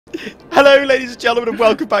Hello, ladies and gentlemen, and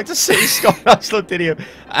welcome back to City Skylines video.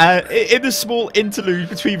 In the small interlude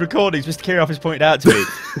between recordings, Mr. Kirioth has pointed out to me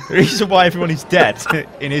the reason why everyone is dead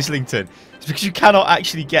in Islington is because you cannot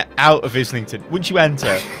actually get out of Islington. Once you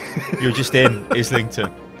enter, you're just in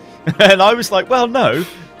Islington. And I was like, well, no,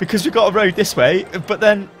 because we've got a road this way, but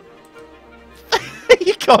then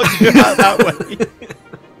you can't go out that way.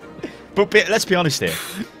 But let's be honest here.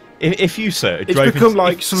 If you, sir, it's become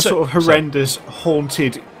like some sort of horrendous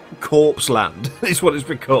haunted corpse land. Is what it's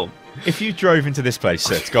become. If you drove into this place,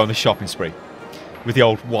 sir, to go on the shopping spree with the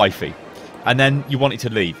old wifey, and then you wanted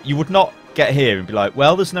to leave, you would not get here and be like,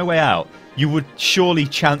 well, there's no way out. You would surely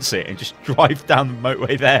chance it and just drive down the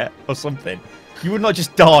motorway there or something. You would not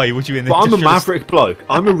just die, would you? In the I'm a maverick bloke.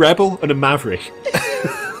 I'm a rebel and a maverick.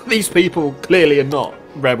 These people clearly are not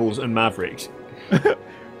rebels and mavericks.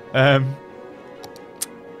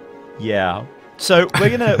 Yeah. So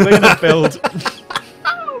we're gonna build.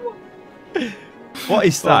 What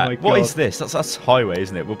is that? Oh what is this? That's highway,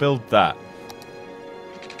 isn't it? We'll build that.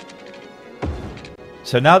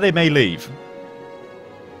 So now they may leave.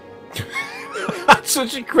 That's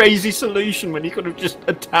such a crazy solution when you could have just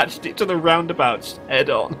attached it to the roundabouts head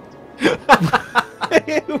on.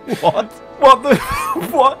 What? What the?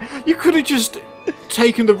 What? You could have just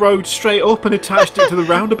taken the road straight up and attached it to the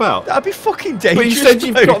roundabout. That'd be fucking dangerous. But instead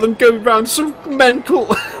you've got them going round some mental...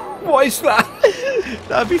 What is that?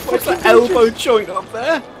 That'd be fucking What's that elbow joint up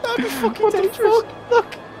there? That'd be fucking dangerous.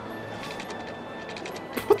 Look.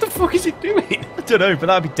 What the fuck is it doing? I don't know, but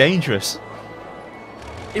that'd be dangerous.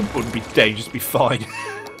 It wouldn't be dangerous, it'd be fine.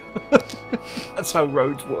 That's how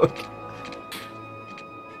roads work.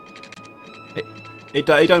 It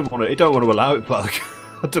don't want to allow it, bloke.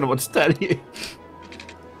 I don't know what to tell you.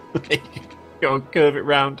 Go on, curve it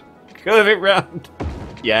round. Curve it round.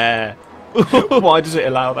 Yeah. Why does it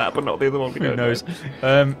allow that, but not the other one? Who knows?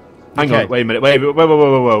 Hang on, wait a minute.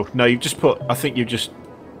 Whoa. No, you've just put... I think you've just...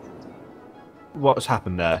 What's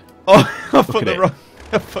happened there? Oh, I put the wrong...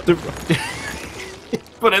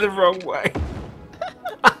 Put it the wrong way.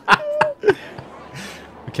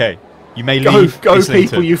 Okay. You may leave Go Islington.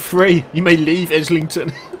 people, you're free. You may leave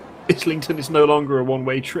Islington. Islington is no longer a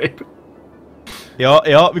one-way trip.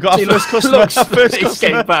 Yeah, we got our first customer.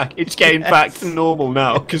 It's getting back to normal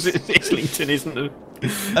now because Islington isn't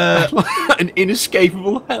an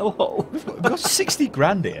inescapable hellhole. We've got 60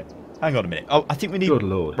 grand here. Hang on a minute. Oh, I think we need. Good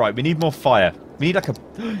lord. Right, we need more fire. We need like a.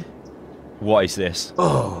 What is this?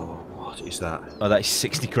 Oh, what is that? Oh, that is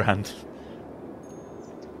 60 grand.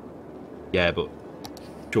 Yeah, but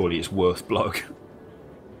surely it's worth bloke.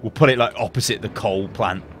 We'll put it like opposite the coal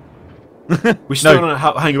plant. We still don't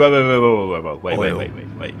have. Hang on,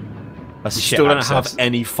 wait. That's we shit still access. don't have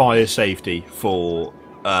any fire safety for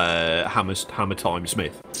Hammer Time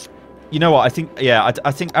Smith. You know what? I think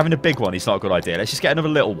I think having a big one is not a good idea. Let's just get another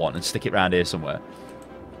little one and stick it around here somewhere.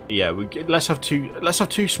 Yeah, let's have two. Let's have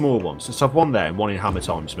two small ones. Let's have one there and one in Hammer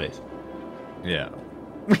Time Smith. Yeah.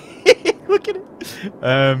 Look at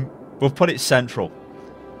it. We'll put it central.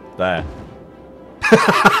 There.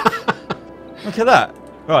 Look at that.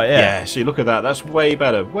 Right, yeah. Yeah, see, look at that. That's way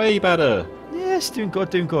better. Way better. Yes, doing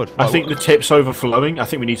good. Right, I think the tip's overflowing. I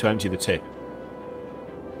think we need to empty the tip.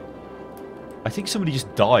 I think somebody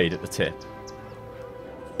just died at the tip.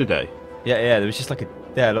 Did they? Yeah, there was just like a...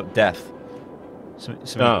 There, look, death.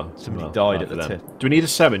 Somebody died at the tip. Do we need a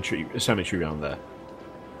cemetery around there?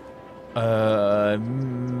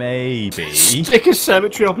 Maybe. Stick a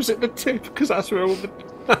cemetery opposite the tip, because that's where all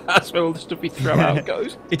the stuff we throw out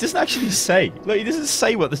goes. It doesn't actually say. Look, it doesn't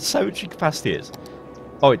say what the cemetery capacity is.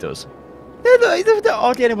 Oh, it does. Yeah,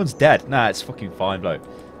 hardly anyone's dead. Nah, it's fucking fine, bloke.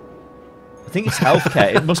 I think it's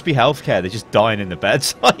healthcare. It must be healthcare. They're just dying in the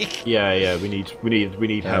beds. Like. Yeah. We need health. We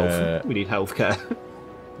need healthcare.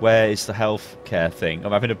 Where is the healthcare thing?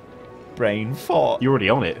 I'm having a brain fart. You're already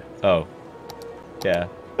on it. Oh. Yeah.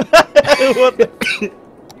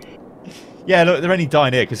 Yeah, look, they're only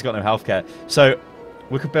dying here because they've got no healthcare. So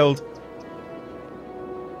we could build.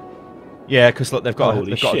 Yeah, because look, they've got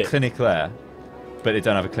a clinic there, but they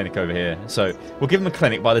don't have a clinic over here. So we'll give them a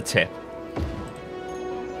clinic by the tip.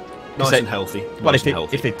 Nice and healthy. Well,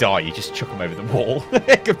 if they die, you just chuck them over the wall.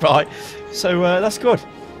 Goodbye. So that's good.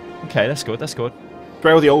 Okay, that's good.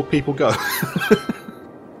 Where all the old people go?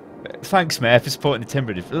 Thanks, Mayor, for supporting the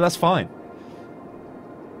timber industry. That's fine.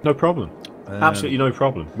 No problem. Absolutely no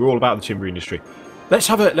problem. We're all about the timber industry. Let's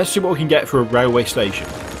see what we can get for a railway station.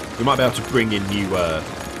 We might be able to bring in new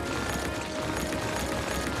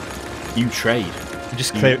trade.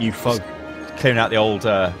 Just new folk. Clearing out the old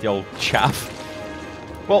chaff.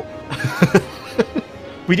 Well,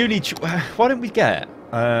 we do need. Why don't we get?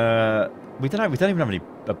 We don't know. We don't even have any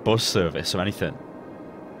a bus service or anything.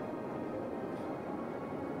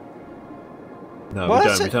 No, Well,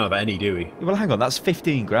 we don't have any, do we? Well, hang on, that's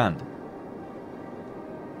 15 grand.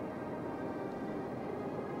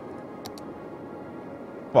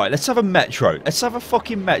 Right, let's have a metro. Let's have a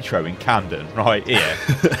fucking metro in Camden, right here.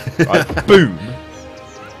 Right, boom.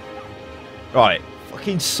 Right,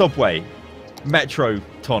 fucking subway, metro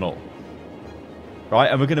tunnel. Right,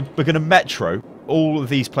 and we're gonna metro all of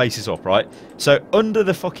these places up, right? So under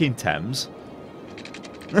the fucking Thames.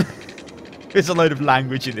 There's a load of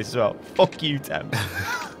language in this as well. Fuck you, Thames.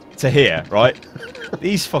 To here, right?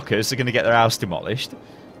 These fuckers are gonna get their house demolished.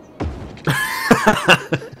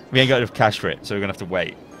 We ain't got enough cash for it, so we're gonna have to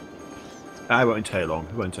wait. It won't take long.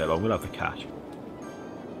 It won't take long. We'll have the cash.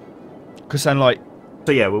 Because then, like,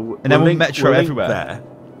 so yeah, we'll metro everywhere. There.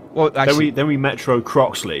 Well, actually, then we metro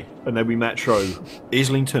Croxley, and then we metro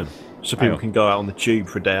Islington, so people can go out on the tube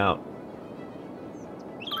for a day out.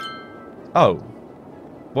 Oh,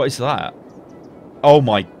 what is that? Oh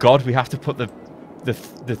my god, we have to put the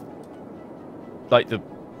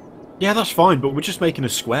Yeah, that's fine, but we're just making a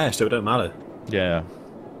square, so it don't matter. Yeah.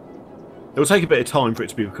 It'll take a bit of time for it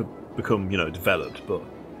to become developed, but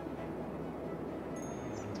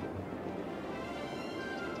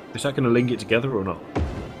is that going to link it together or not?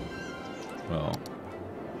 Well,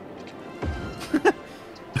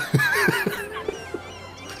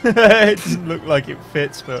 it doesn't look like it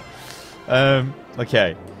fits, but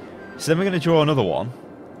okay. So then we're going to draw another one.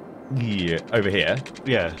 Yeah, over here.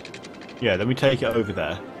 Yeah. Yeah, then we take it over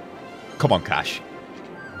there. Come on, Cash.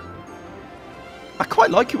 I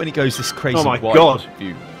quite like it when it goes this crazy. Oh my wide god!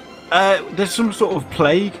 view. There's some sort of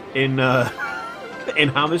plague in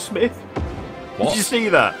Hammersmith. What? Did you see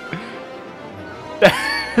that?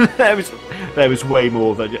 there was way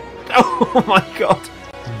more than. Oh my god!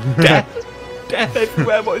 Death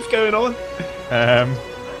everywhere. What is going on?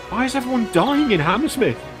 Why is everyone dying in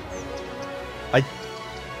Hammersmith?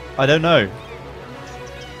 I don't know.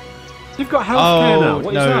 They've got healthcare now.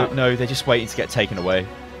 What is that? No, they're just waiting to get taken away.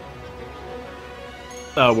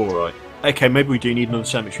 Oh, all right. Okay, maybe we do need another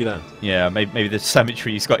cemetery then. Yeah, maybe the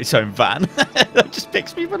cemetery's got its own van that just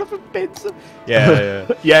picks people up and bins them. Yeah.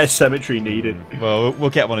 Yeah, cemetery needed. Well, we'll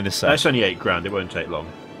get one in a sec. That's only 8 grand. It won't take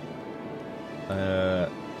long.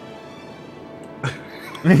 Then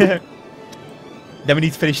we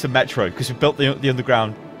need to finish the metro because we built the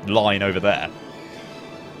underground line over there.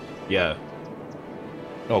 Yeah.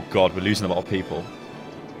 Oh god, we're losing a lot of people.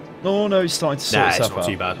 No, it's starting to sort itself out. It's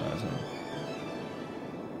not too bad.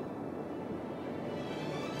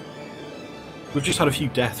 We've just had a few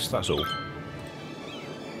deaths, that's all.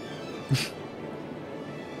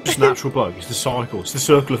 Just natural bloke. It's the cycle. It's the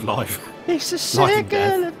circle of life. It's the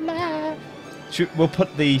circle of life. We'll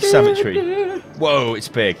put the cemetery. Whoa, it's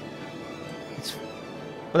big.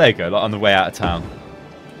 Well, there you go, like on the way out of town.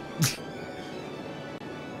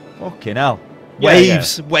 Fucking hell.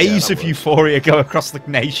 Waves of euphoria go across the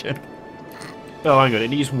nation. Oh, hang on, it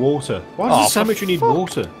needs water. Why does the cemetery need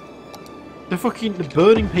water? They're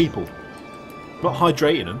burning people. Not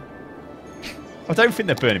hydrating them. I don't think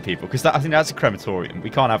they're burning people, because I think that's a crematorium. We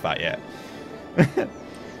can't have that yet.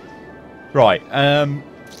 Right,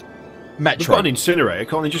 metro. We've got an incinerator,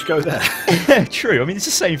 can't they just go there? True, I mean, it's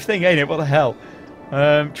the same thing, ain't it? What the hell?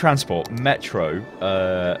 Transport, metro,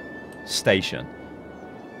 station.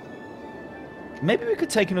 Maybe we could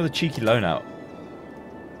take another cheeky loan out.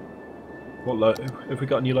 What loan? Have we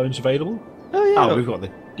got any loans available? Oh yeah. Oh, we've got the.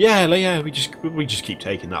 Yeah. We just keep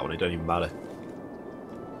taking that one. It don't even matter.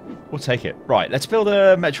 We'll take it. Right. Let's build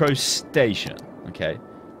a metro station. Okay.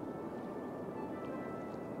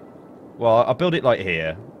 Well, I'll build it like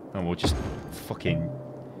here, and we'll just fucking.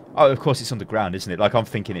 Oh, of course it's underground, isn't it? Like I'm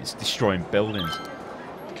thinking it's destroying buildings.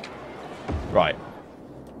 Right.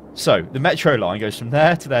 So the metro line goes from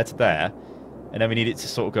there to there to there. And then we need it to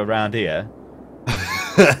sort of go around here.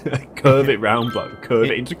 Curve it round, bloke. Curve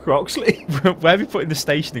it into Croxley. Where are we putting the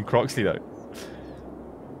station in Croxley, though?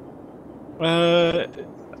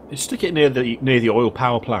 Stick it near the oil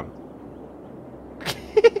power plant.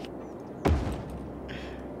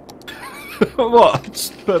 What? It's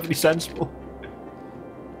perfectly sensible.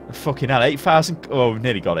 Fucking hell, 8,000. Oh, we've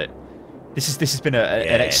nearly got it. This has been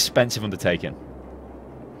an expensive undertaking.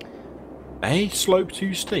 Slope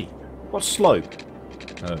too steep. What's slope?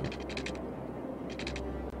 Oh.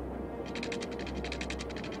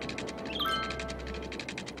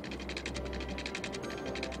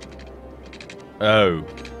 Oh.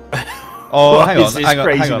 Oh, hang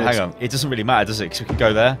on. It doesn't really matter, does it? Because we can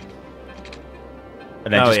go there.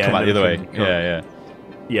 And then just come out the other way.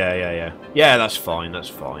 Yeah, that's fine.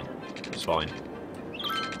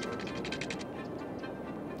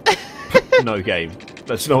 No game.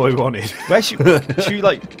 That's not what we wanted. Where should we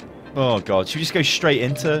like? Oh god, should we just go straight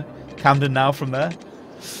into Camden now from there?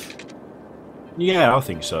 Yeah, I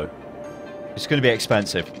think so. It's going to be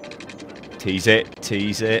expensive. Tease it,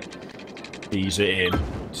 tease it. Tease it in.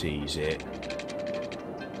 Tease it.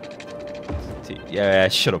 Yeah,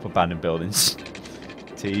 shut up, abandoned buildings.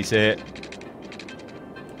 Tease it.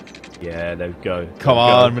 Yeah, there we go. Come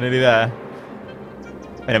on, we're nearly there.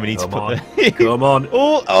 And then we need to put the... Come on.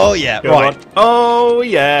 Oh yeah, Come right. on. Oh,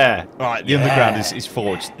 yeah. Right, the underground is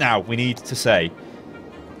forged. Now, we need to say...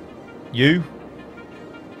 You...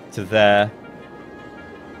 To there...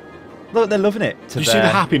 Look, they're loving it. Did you see the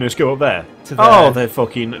happiness go up there? To there. Oh, they're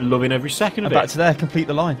fucking loving every second of it. Back to there, complete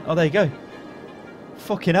the line. Oh, there you go.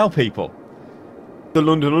 Fucking hell, people. The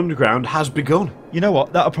London Underground has begun. You know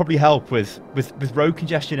what? That'll probably help with road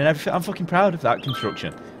congestion and everything. I'm fucking proud of that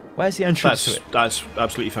construction. Where's the entrance to it? That's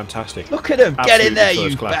absolutely fantastic. Look at them. Get in there,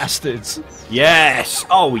 you class. bastards. Yes.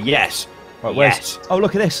 Oh, yes. Right, yes. Oh,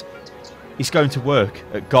 look at this. He's going to work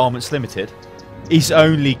at Garments Limited. He's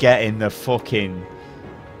only getting the fucking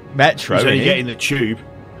metro. He's only getting the tube.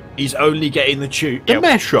 He's only getting the tube. The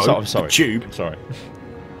metro? I'm sorry. The tube? I'm sorry.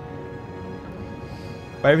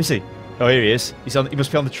 Where is he? Oh, here he is. He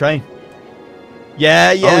must be on the train.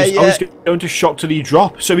 Yeah. He's going to shop to the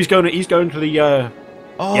drop. So he's going to the...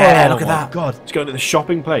 Oh, yeah, look at that. God. He's going to the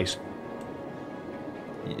shopping place.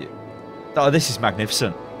 Yeah. Oh, this is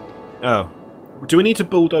magnificent. Oh. Do we need to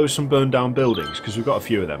bulldoze some burned down buildings? Because we've got a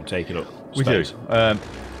few of them taking up space. We do.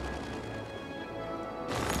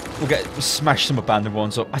 We'll smash some abandoned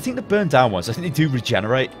ones up. I think the burned down ones, I think they do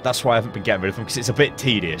regenerate. That's why I haven't been getting rid of them, because it's a bit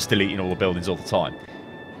tedious deleting all the buildings all the time.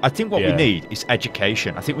 I think what we need is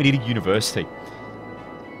education. I think we need a university.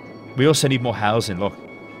 We also need more housing, look.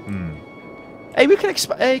 Hey, we can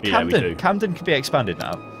expand. Hey, Camden. Yeah, we do. Camden can be expanded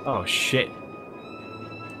now. Oh, shit.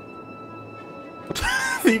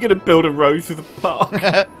 Are you going to build a road through the park?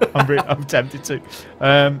 I'm tempted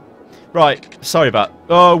to. Right, sorry about...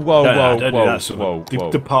 Oh, whoa.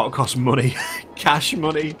 The park costs money. Cash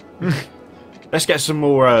money. Let's get some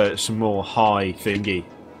more high thingy.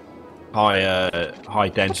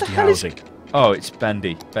 High density housing. Oh, it's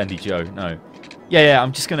Bendy Joe. No. Yeah,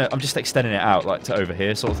 I'm just extending it out like to over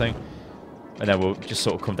here sort of thing. And then we'll just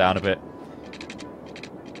sort of come down a bit.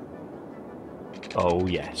 Oh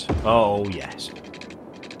yes. Oh yes.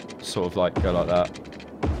 Sort of like go like that.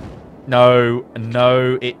 No,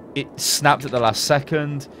 it snapped at the last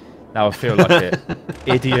second. Now I feel like an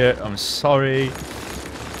idiot. I'm sorry.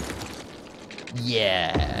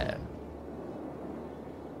 Yeah.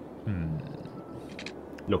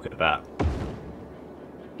 Look at that.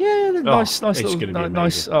 Yeah, nice little,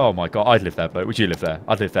 nice. Oh my god, I'd live there, bloke. Would you live there?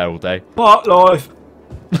 I'd live there all day. Park life.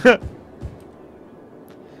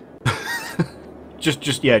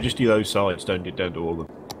 just do those sides. Don't do all of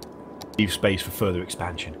them. Leave space for further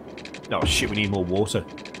expansion. Oh shit, we need more water.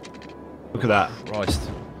 Look at that. Christ.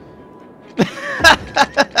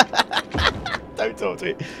 Don't talk to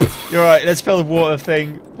me. You're right. Let's fill the water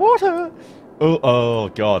thing. Water. Oh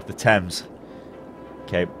god, the Thames.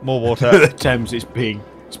 Okay, more water. The Thames is being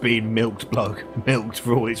milked, bloke. Milked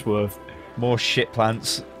for all it's worth. More shit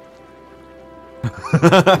plants.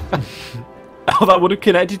 Oh, that would have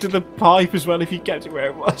connected to the pipe as well if you kept it where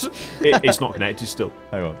it was. It's not connected still.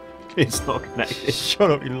 Hang on. It's not connected.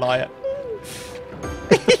 Shut up, you liar.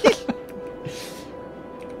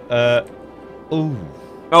 Ooh.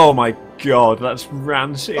 Oh my god, that's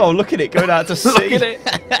rancid. Oh, look at it going out to sea. Look at it.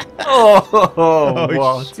 Oh,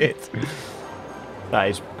 what? Shit. That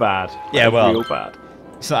is bad. Yeah, well, real bad.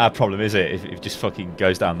 It's not our problem, is it? If it just fucking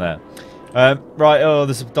goes down there. Right. Oh,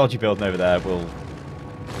 there's a dodgy building over there.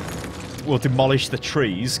 We'll demolish the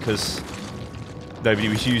trees because nobody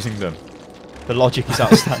was using them. The logic is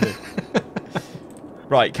outstanding.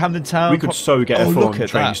 Right, Camden Town. We could get a full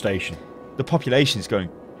train station. The population's going.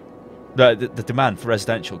 The demand for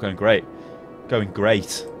residential going great. Going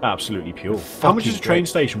great. Absolutely pure. How much is a train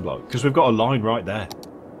station block? Because we've got a line right there.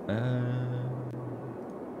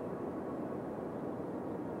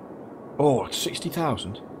 Oh,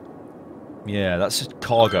 60,000. Yeah, that's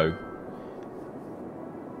cargo.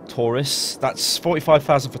 Tourists. That's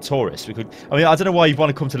 45,000 for tourists. I mean, I don't know why you'd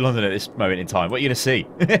want to come to London at this moment in time. What are you going to see?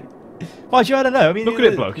 Mind you, I don't know. I mean, look at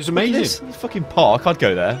it, bloke. It's amazing. This fucking park. I'd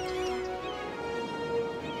go there.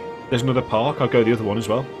 There's another park. I'd go the other one as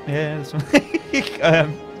well. Yeah, this one.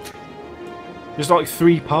 There's like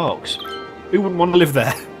 3 parks. Who wouldn't want to live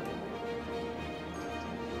there?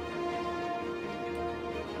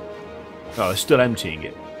 Oh, they're still emptying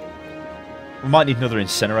it. We might need another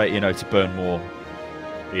incinerator, to burn more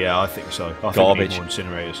Yeah, I think so. I think we Garbage. need more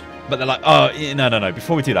incinerators. But they're like, oh, no.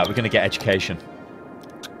 Before we do that, we're going to get education.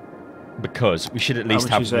 Because we should at least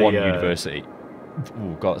have one university.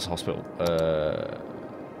 Oh, God, it's a hospital.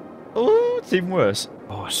 Oh, it's even worse.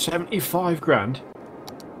 Oh, 75 grand?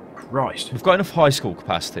 Christ. We've got enough high school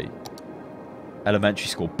capacity. Elementary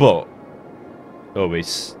school, but... Oh,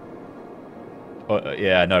 it's...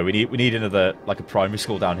 yeah, no, we need another, like a primary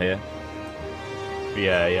school down here.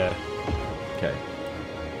 Yeah. Okay.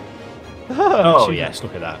 Oh, yes,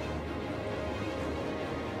 look at that.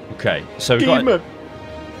 Okay, so we've got...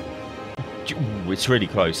 Ooh, it's really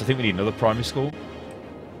close. I think we need another primary school.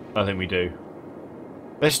 I think we do.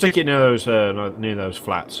 Let's stick it near those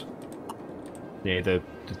flats. Near the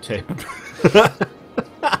tip.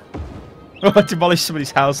 I demolished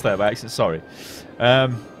somebody's house there by accident, sorry.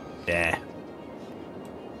 Yeah.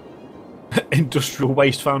 Industrial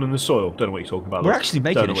waste found in the soil. Don't know what you're talking about. We're actually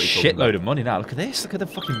making a shitload of money now. Look at this. Look at the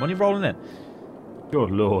fucking money rolling in.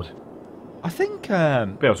 Good lord. I think... Be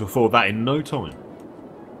able to afford that in no time.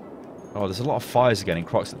 Oh, there's a lot of fires again in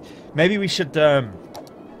Croxley. Maybe we should...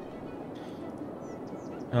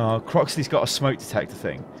 Oh, Croxley's got a smoke detector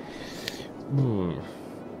thing. Ooh.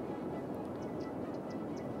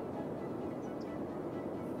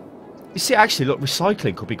 You see, actually, look,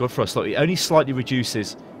 recycling could be good for us. Look, it only slightly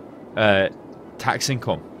reduces tax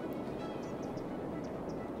income.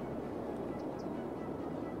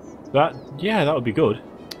 That would be good.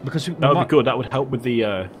 Because that would be good. That would help with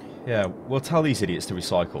the. Yeah, we'll tell these idiots to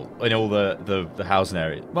recycle in all the housing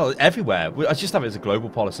areas. Well, everywhere. I just have it as a global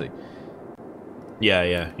policy.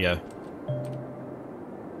 Yeah.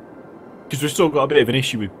 Because we've still got a bit of an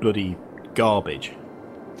issue with bloody garbage.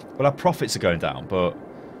 Well, our profits are going down, but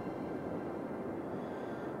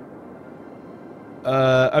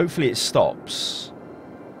hopefully it stops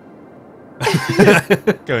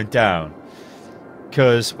going down.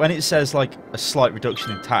 Because when it says like a slight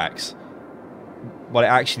reduction in tax, what it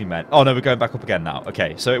actually meant... Oh no, we're going back up again now.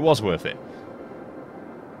 Okay, so it was worth it.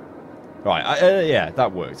 Right, yeah,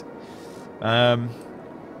 that worked.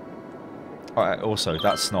 Also,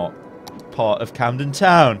 that's not part of Camden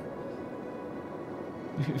Town.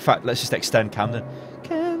 In fact, let's just extend Camden.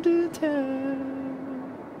 Camden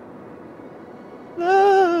Town.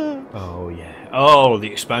 No. Oh, yeah. Oh, the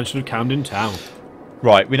expansion of Camden Town.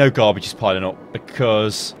 Right, we know garbage is piling up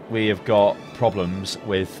because we have got problems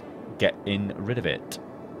with getting rid of it.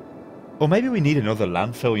 Or maybe we need another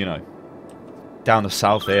landfill, you know, down the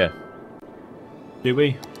south here. Do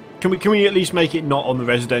we? Can we at least make it not on the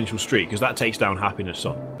residential street? Because that takes down Happiness,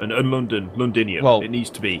 son. And Londinium. Well, it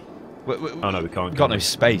needs to be... oh, no, we can't. We've got no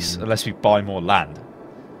space unless we buy more land.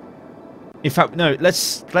 In fact, no,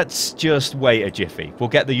 let's just wait a jiffy. We'll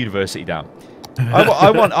get the university down.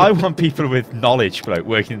 I want people with knowledge, bloke,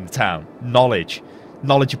 working in the town.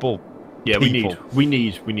 Knowledgeable. Yeah, people. we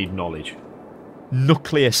need knowledge.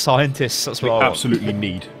 Nuclear scientists. That's what I absolutely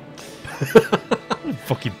need.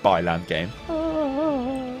 Fucking buy land game.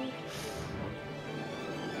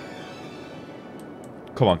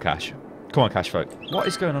 Come on, Cash. Come on, Cash folk. What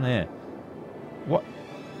is going on here? What?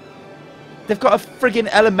 They've got a friggin'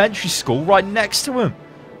 elementary school right next to them.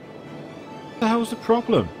 What the hell's the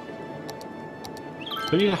problem?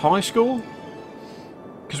 Do we need a high school?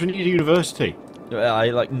 Because we need a university.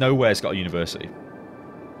 Like, nowhere's got a university.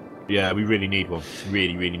 Yeah, we really need one.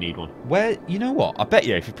 Really need one. Where, you know what? I bet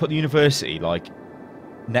you if you put the university, like,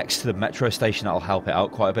 next to the metro station, that'll help it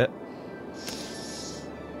out quite a bit.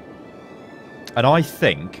 And I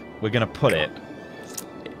think we're going to put it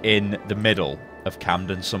in the middle of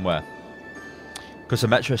Camden somewhere. Because the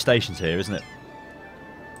metro station's here, isn't it?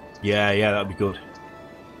 Yeah, that'd be good.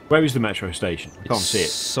 Where is the metro station? I can't see it.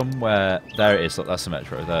 Somewhere... There it is. Look, that's the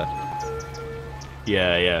metro there.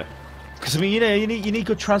 Yeah. Because, I mean, you know, you need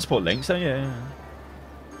good transport links, don't you?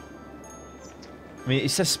 I mean, it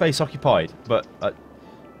says space occupied, but I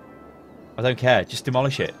don't care. Just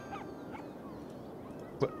demolish it.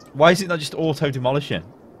 Why is it not just auto-demolishing,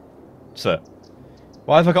 sir?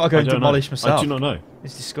 Why have I got to go and demolish myself? I do not know.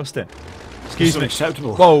 It's disgusting. Excuse me. It's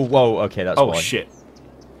unacceptable. Whoa, okay, that's why. Oh, shit.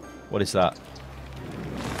 What is that?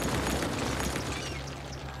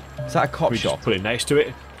 Is that a cop shop? Just put it next to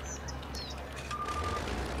it.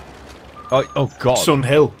 Oh, God. Sun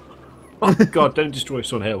Hill. Oh, God, don't destroy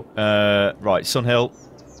Sun Hill. Right, Sun Hill.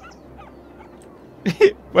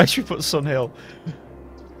 Where should we put Sun Hill?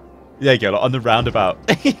 There you go, like on the roundabout.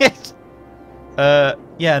 Yes.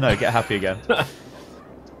 Yeah, no, get happy again.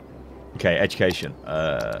 Okay, education.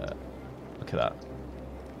 Look at that.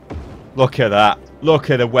 Look at that. Look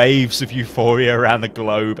at the waves of euphoria around the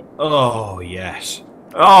globe. Oh, yes.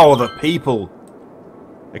 Oh, the people.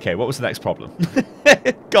 Okay, what was the next problem?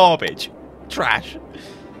 Garbage. Trash.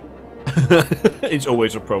 It's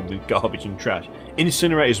always a problem with garbage and trash.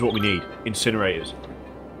 Incinerators is what we need. Incinerators.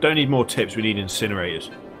 Don't need more tips, we need incinerators.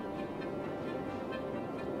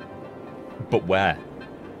 But where?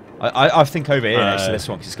 I think over here next to this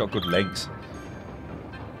one, because it's got good links.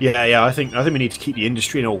 Yeah, I think we need to keep the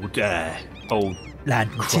industry in old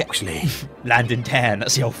Croxley. London Town,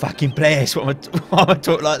 that's the old fucking place. What am I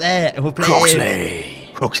talking like that?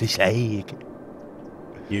 Croxley. Croxley slag.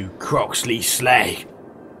 You Croxley slag.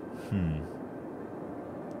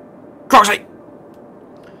 Croxley!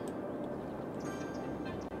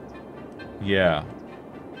 Yeah.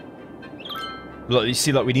 Look, you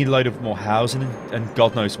see, like, we need a load of more housing and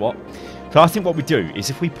God knows what. So I think what we do is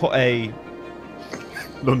if we put a...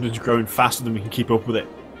 London's growing faster than we can keep up with it.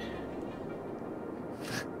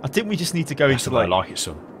 I think we just need to go into, like, I like it,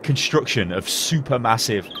 son. Construction of super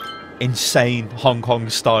massive, insane Hong Kong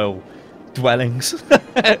style dwellings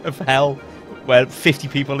of hell where 50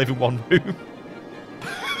 people live in one room.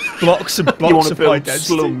 Blocks and blocks you want to of build high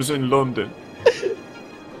density. slums in London.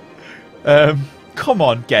 Come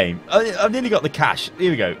on, game. I've nearly got the cash.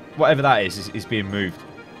 Here we go. Whatever that is being moved.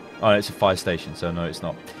 Oh, it's a fire station, so no, it's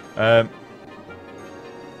not.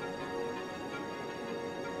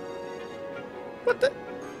 What the?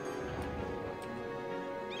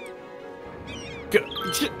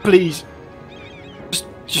 Please.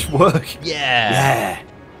 Just work. Yeah.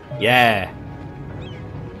 Yeah.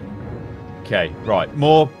 Okay, right.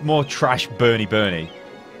 More trash Bernie.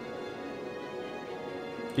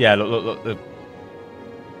 Yeah, look.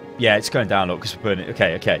 Yeah, it's going down, look, because we're burning.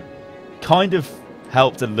 Okay. Kind of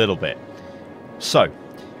helped a little bit. So,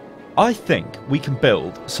 I think we can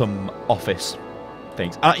build some office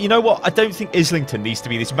things. You know what? I don't think Islington needs to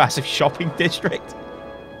be this massive shopping district.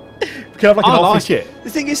 We can have like an office. Like it. The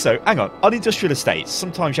thing is, though, hang on. On industrial estates,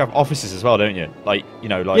 sometimes you have offices as well, don't you? Like, you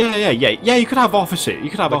know, like... Yeah. You could have offices.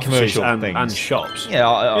 You could have like offices commercial and shops. Yeah,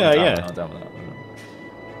 I'm yeah. down with that.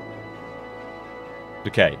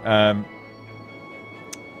 Okay,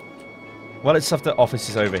 well, let's have the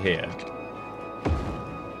offices over here.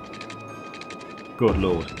 Good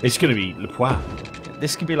lord. It's going to be Le Poire.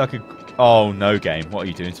 This can be like a... Oh, no, game. What are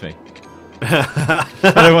you doing to me? I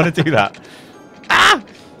don't want to do that. Ah!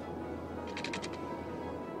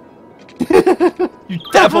 You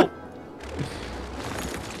devil!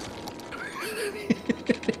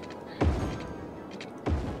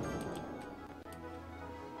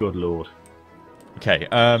 Good lord. Okay,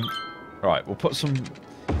 right, we'll put some...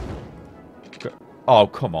 Oh,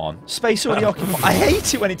 come on. Space already occupied. I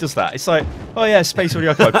hate it when it does that. It's like, oh yeah, space already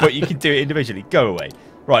occupied, but you can do it individually. Go away.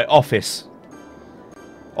 Right, office.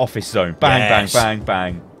 Office zone. Bang, yes.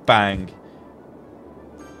 bang.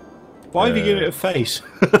 Why have you given it a face?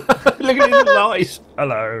 Look at it in the eyes.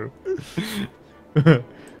 Hello. What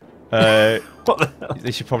the hell?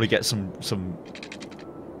 They should probably get some...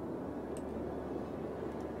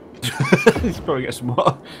 They should probably get some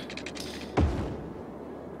what?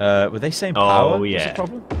 were they saying power? Oh, yeah. Was a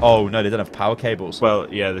problem? Oh, no, they don't have power cables.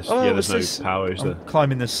 Well, yeah, there's no power, is there? I'm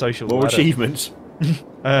climbing the social More ladder. achievements.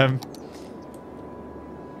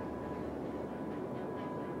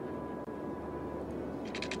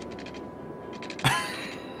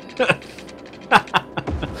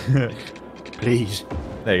 Please.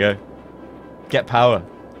 There you go. Get power.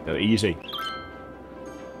 Go easy.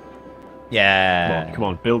 Yeah. Come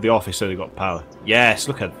on, build the office so they've got power. Yes,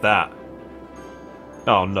 look at that.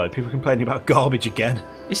 Oh no, people complaining about garbage again.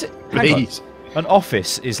 Is it? Please. An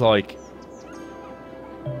office is like...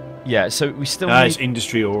 Yeah, so we still need... It's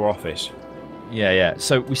industry or office. Yeah.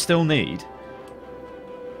 So we still need...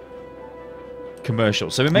 commercial.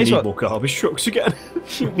 So we may We as need well... more garbage trucks again.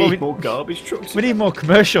 We need more garbage trucks. We need more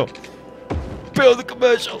commercial. Build the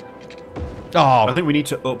commercial. I Oh, think we need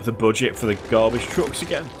to up the budget for the garbage trucks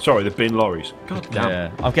again. Sorry, the bin lorries. God damn.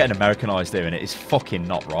 yeah. I'm getting Americanized doing it. It's fucking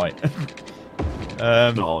not right.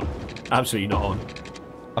 Not on. Absolutely not on.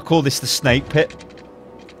 I call this the snake pit.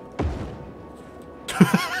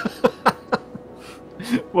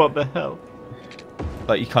 What the hell?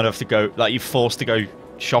 Like you kind of have to go... Like you're forced to go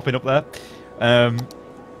shopping up there.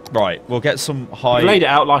 Right, we'll get some high... You laid it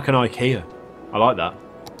out like an IKEA. I like that.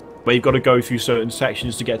 Where you've got to go through certain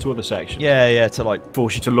sections to get to other sections. Yeah, to like...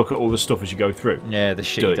 Force you to look at all the stuff as you go through. Yeah, the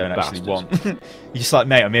shit you Dirty don't actually bastards. want. You're just like,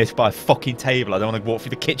 mate, I'm here to buy a fucking table. I don't want to walk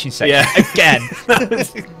through the kitchen section again.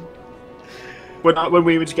 When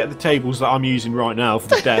we went to get the tables that I'm using right now for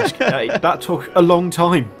the desk, that took a long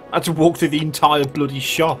time. I had to walk through the entire bloody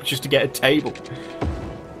shop just to get a table.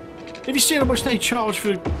 Have you seen how much they charge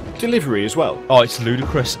for delivery as well? Oh, it's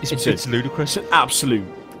ludicrous. It's ludicrous. It's an absolute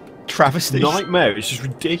Travesty. nightmare. It's just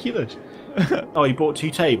ridiculous. Oh, he bought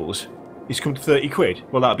 2 tables. He's come to 30 quid.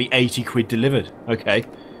 Well, that'll be 80 quid delivered. Okay.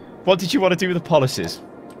 What did you want to do with the policies?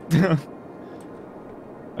 We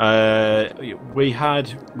had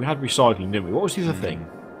recycling, didn't we? What was the other thing?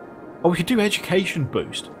 Oh, we could do education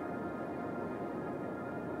boost.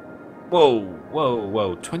 Whoa,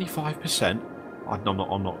 25%. I'm not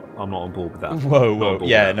on board with that. Whoa.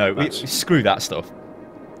 Yeah, no, screw that stuff.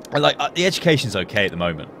 The education's okay at the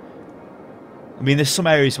moment. I mean, there's some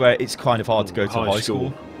areas where it's kind of hard to go to high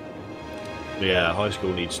school. Yeah, high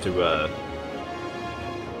school needs to.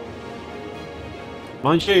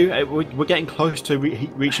 Mind you, we're getting close to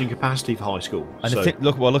reaching capacity for high school. And so.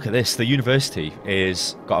 Look at this. The university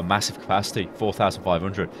is got a massive capacity,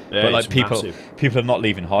 4,500. Yeah, but like people are not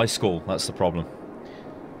leaving high school. That's the problem.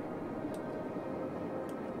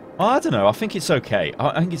 I don't know. I think it's okay.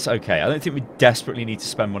 I think it's okay. I don't think we desperately need to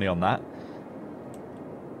spend money on that.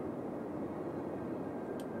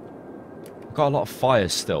 Got a lot of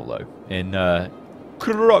fires still though in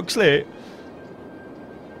Croxley.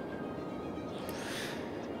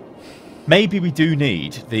 Maybe we do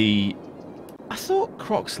need the... I thought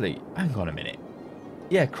Croxley... Hang on a minute.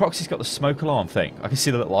 Yeah, Croxley's got the smoke alarm thing. I can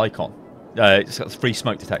see the little icon. It's got the free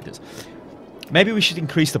smoke detectors. Maybe we should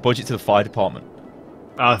increase the budget to the fire department.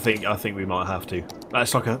 I think we might have to.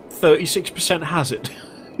 That's like a 36% hazard.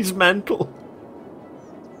 He's mental.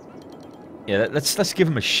 Yeah, let's give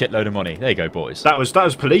him a shitload of money. There you go, boys. That was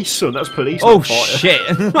police, son. That's police. Oh shit!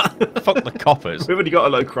 Fuck the coppers. We've already got a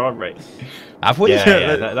low crime rate. Have we?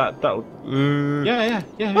 Yeah, that'll. Yeah.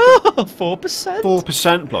 4%.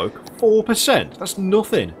 4%, bloke. 4%. That's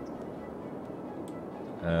nothing.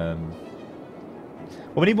 Well,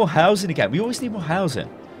 we need more housing again. We always need more housing.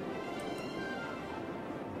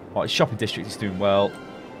 Right, shopping district is doing well.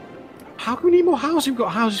 How can we need more housing? We've got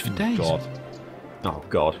houses for days. God. Oh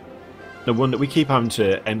God. No wonder we keep having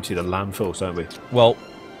to empty the landfills, don't we? Well,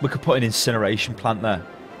 we could put an incineration plant there.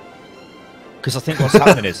 Because I think what's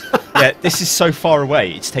happening is, yeah, this is so far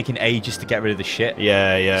away, it's taking ages to get rid of the shit.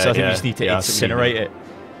 Yeah. So I think we just need to incinerate it.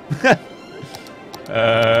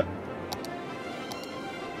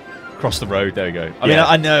 Across the road, there we go. I mean,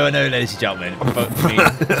 I know, ladies and gentlemen. But,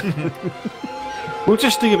 I mean... We'll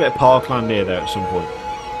just do a bit of parkland near there at some point.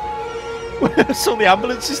 That's all the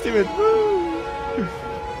ambulance is doing.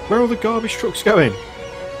 Where are all the garbage trucks going?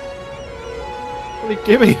 What are they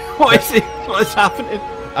doing? What is it? What is happening?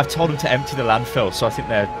 I've told them to empty the landfill, so I think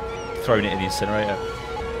they're throwing it in the incinerator.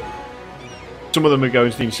 Some of them are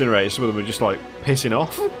going to the incinerator, some of them are just like pissing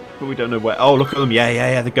off, but we don't know where. Oh, look at them!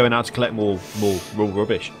 Yeah, they're going out to collect more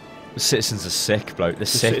rubbish. The citizens are sick, bloke. They're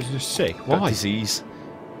sick. The citizens are sick. Why? Disease.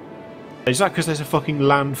 Is that because there's a fucking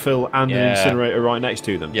landfill and an incinerator right next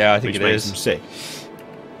to them? Yeah, I think which it makes is. them sick.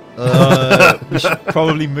 We should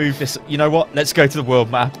probably move this. You know what? Let's go to the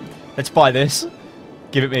world map. Let's buy this.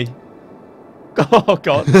 Give it me. Oh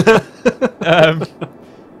God.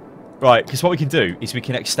 Right, because what we can do is we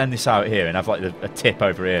can extend this out here and have like a tip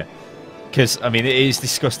over here. Because I mean, it is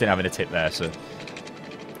disgusting having a tip there. So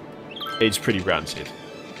it's pretty rancid.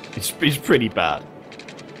 It's pretty bad.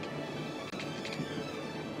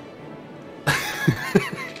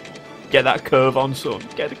 Get that curve on, son.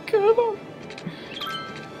 Get a curve on.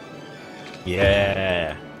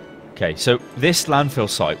 Yeah. Okay, so this landfill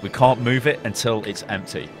site, we can't move it until it's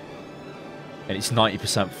empty. And it's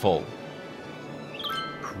 90% full.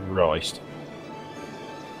 Christ.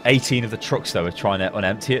 18 of the trucks, though, are trying to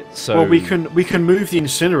unempty it, so... Well, we can move the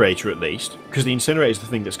incinerator at least, because the incinerator is the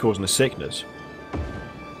thing that's causing the sickness.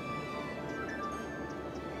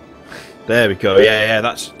 There we go. Yeah,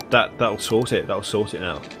 that'll sort it. That'll sort it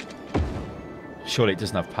now. Surely it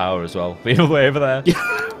doesn't have power as well. Be all the way over there.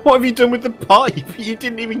 What have you done with the pipe? You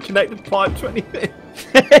didn't even connect the pipe to anything.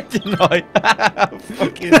 Didn't I?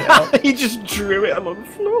 Fucking hell. You just drew it along the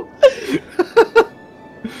floor.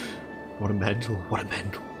 What a mental. What a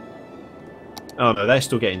mental. Oh no, they're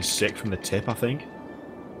still getting sick from the tip, I think.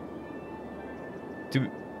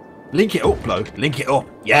 Link it up, bloke. Link it up.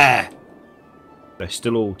 Yeah. They're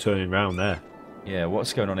still all turning round there. Yeah,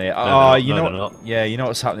 what's going on here? No, you know not. Yeah, you know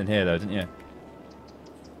what's happening here, though, don't you?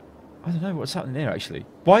 I don't know what's happening here, actually.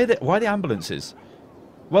 Why are the ambulances?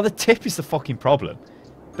 Well, the tip is the fucking problem.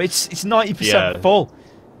 But it's 90% full.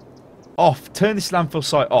 Off. Turn this landfill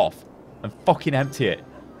site off and fucking empty it.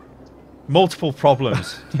 Multiple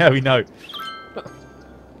problems. Yeah, we know.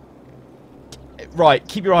 Right,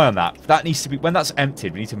 keep your eye on that. That needs to be... When that's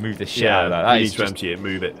emptied, we need to move this shit out of that. We need to empty it,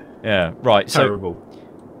 move it. Yeah, right. Terrible.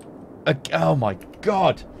 So, oh my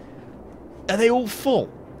God. Are they all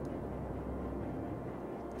full?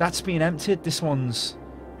 That's being emptied. This one's...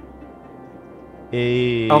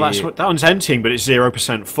 Oh, that one's emptying, but it's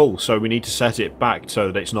 0% full, so we need to set it back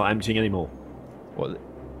so that it's not emptying anymore. What?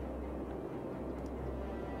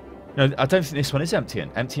 No, I don't think this one is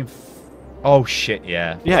emptying. Oh shit!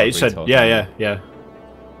 Yeah. Yeah, it said. Yeah.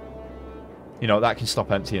 You know that can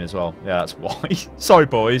stop emptying as well. Yeah, that's why. Sorry,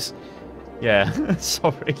 boys. Yeah,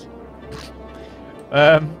 sorry.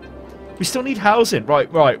 We still need housing.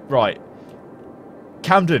 Right.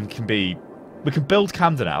 Camden can be... We can build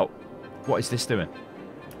Camden out. What is this doing?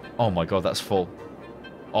 Oh my god, that's full.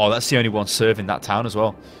 Oh, that's the only one serving that town as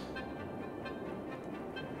well.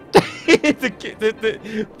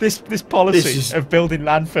 This policy of building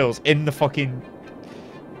landfills in the fucking...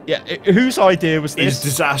 Yeah, whose idea was this? It's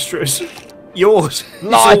disastrous. Yours.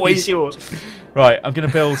 It's always yours. Right, I'm going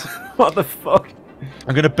to build... What the fuck?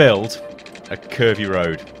 I'm going to build a curvy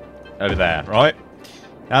road over there, right?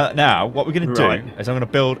 Now what we're going to do is I'm going to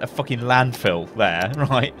build a fucking landfill there,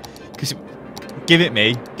 right? Because give it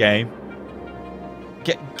me, game.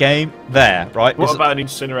 Game there, right? What about an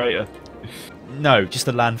incinerator? No, just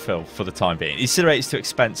a landfill for the time being. Incinerator's too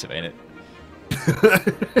expensive, ain't it?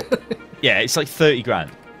 Yeah, it's like 30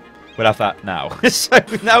 grand. We'll have that now. So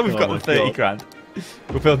now we've got the 30 grand.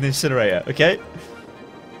 We're building an incinerator, okay?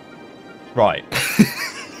 Right.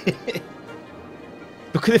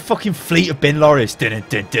 Look at the fucking fleet of bin lorries. Look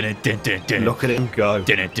at him go.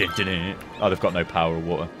 Oh, they've got no power or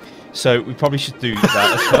water. So we probably should do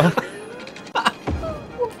that as well.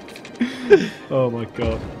 Oh my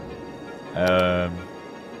god.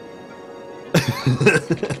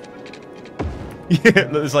 Yeah,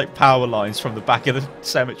 there's like power lines from the back of the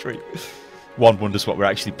cemetery. One wonders what we're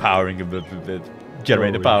actually powering and the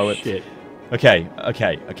generating the power with. Shit. Okay.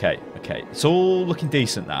 It's all looking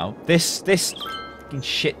decent now. This fucking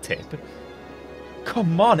shit tip.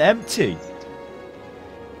 Come on, empty.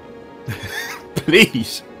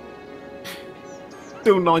 Please.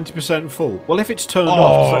 Still 90% full. Well, if it's turned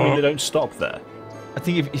off, does that mean they don't stop there? I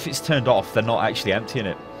think if it's turned off, they're not actually emptying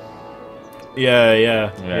it. Yeah.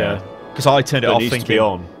 Because I turned it off thinking... to be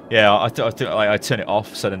on. Yeah, I turned it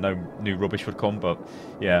off so that no new rubbish would come, but...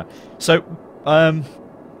 Yeah. So,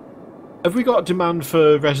 have we got demand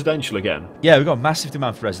for residential again? Yeah, we've got a massive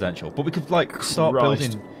demand for residential. But we could, like, start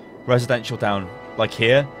building residential down, like,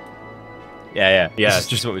 here. Yeah. Yeah,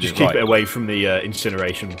 just what we do. Just keep it away from the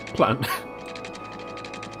incineration plant.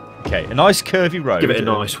 Okay, a nice curvy road. Give it a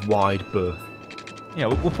nice wide berth. Yeah,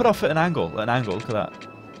 we'll put off at an angle. Look at that.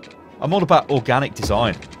 I'm all about organic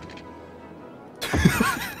design.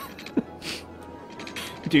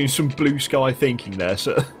 You're doing some blue sky thinking there,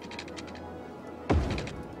 sir.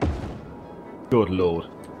 Good lord.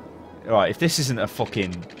 Right, if this isn't a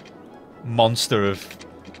fucking monster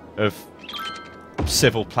of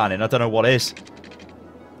civil planning, I don't know what is.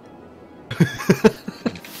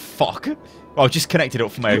 Fuck. Well, I've just connected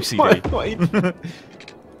up for my OCD.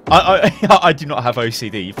 I do not have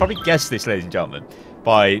OCD. You probably guessed this, ladies and gentlemen,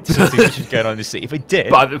 by something which is going on in the city. If I did...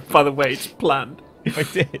 By the way it's planned. If I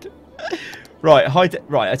did... Right,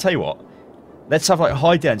 I tell you what. Let's have, like,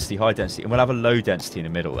 high density, and we'll have a low density in the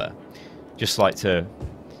middle there. Just like to...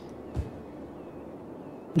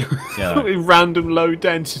 Random low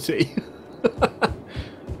density.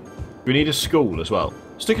 We need a school as well.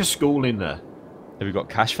 Stick a school in there. Have we got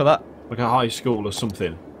cash for that? Like a high school or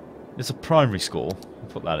something. There's a primary school. I'll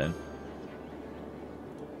put that in.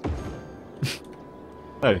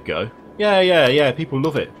 There we go. Yeah. People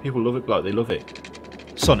love it. People love it, bloke. They love it.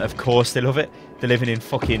 Son, of course they love it. They're living in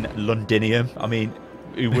fucking Londinium. I mean,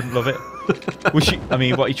 who wouldn't love it? I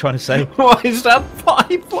mean, what are you trying to say? Why is that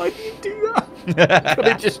pipe? Why do you do that? Could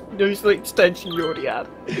it just use the extension you already had?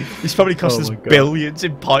 It's probably cost us billions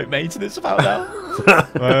in pipe maintenance about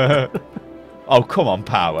that. Oh, come on,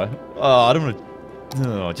 power. Oh, I don't want to...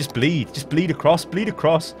 Oh, just bleed across.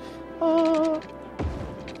 Oh.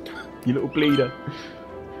 You little bleeder.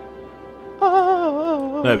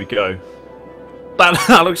 Oh. There we go.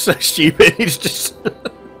 That looks so stupid. It's just...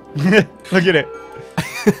 Look at it.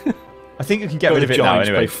 I think we can get rid of it now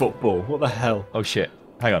anyway. Play football. What the hell? Oh shit.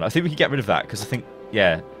 Hang on. I think we can get rid of that because I think...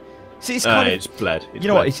 Yeah. See, it's kind of... It's bled. You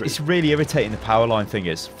know what? It's really irritating, the power line thing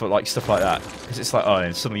is, for like stuff like that. Because it's like, oh,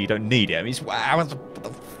 and suddenly you don't need it. I mean, it's... Wow, what the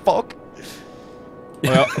fuck?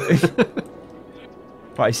 Well,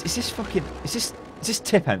 right, is this fucking... Is this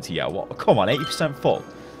tip empty yet? What? Come on, 80% full.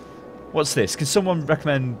 What's this? Can someone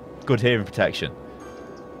recommend good hearing protection?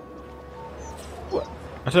 What?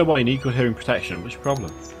 I don't know why you need good hearing protection. What's your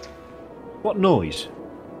problem? What noise?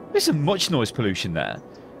 There isn't much noise pollution there.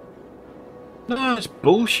 No, it's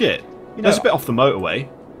bullshit. You know, it's a bit off the motorway.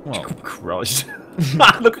 Well. Oh, Christ.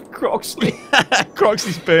 Look at Croxley.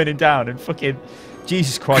 Croxley's burning down and fucking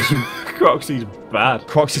Jesus Christ. Croxy's bad.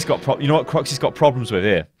 Croxy's got you know what Croxy's got problems with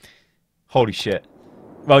here? Holy shit.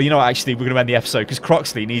 Well, you know what, actually, we're going to end the episode because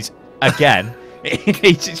Croxley needs, again, it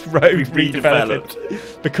needs its road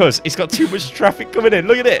redeveloped. Because it's got too much traffic coming in.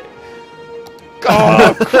 Look at it.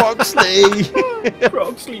 Oh, Croxley.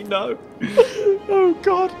 Croxley, no. Oh,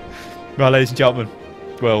 God. Right, ladies and gentlemen,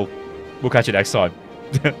 we'll catch you next time.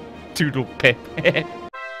 Toodle pip.